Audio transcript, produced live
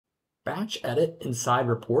batch edit inside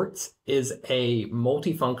reports is a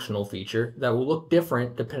multifunctional feature that will look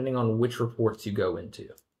different depending on which reports you go into.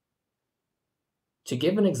 To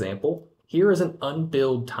give an example, here is an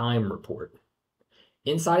unbilled time report.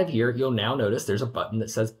 Inside of here, you'll now notice there's a button that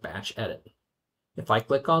says batch edit. If I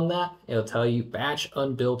click on that, it'll tell you batch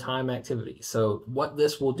unbilled time activity. So what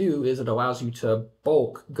this will do is it allows you to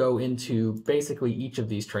bulk go into basically each of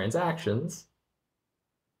these transactions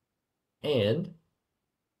and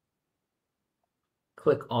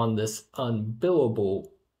click on this unbillable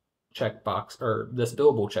checkbox, or this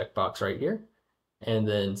billable checkbox right here, and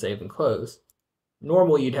then save and close.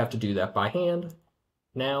 Normally you'd have to do that by hand.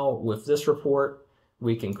 Now with this report,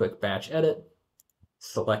 we can click batch edit,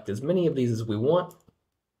 select as many of these as we want,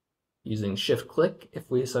 using shift click if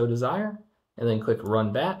we so desire, and then click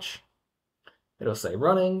run batch. It'll say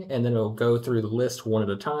running, and then it'll go through the list one at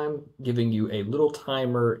a time, giving you a little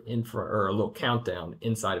timer or a little countdown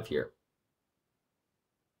inside of here.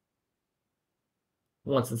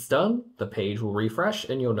 Once it's done, the page will refresh,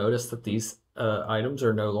 and you'll notice that these items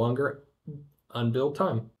are no longer unbilled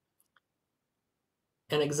time.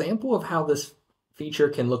 An example of how this feature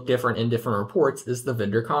can look different in different reports is the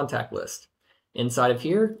vendor contact list. Inside of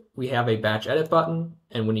here, we have a batch edit button,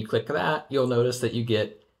 and when you click that, you'll notice that you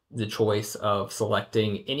get the choice of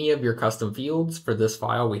selecting any of your custom fields. For this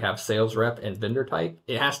file, we have sales rep and vendor type.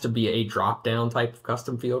 It has to be a drop-down type of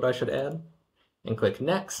custom field, I should add, and click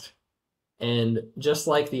next. And just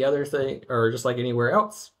like the other thing, or just like anywhere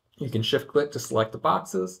else, you can shift click to select the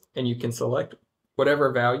boxes, and you can select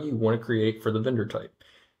whatever value you want to create for the vendor type.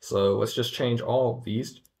 So let's just change all of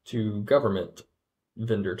these to government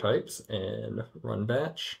vendor types and run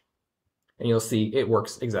batch. And you'll see it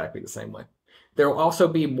works exactly the same way. There will also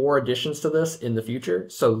be more additions to this in the future,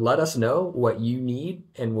 so let us know what you need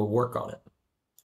and we'll work on it.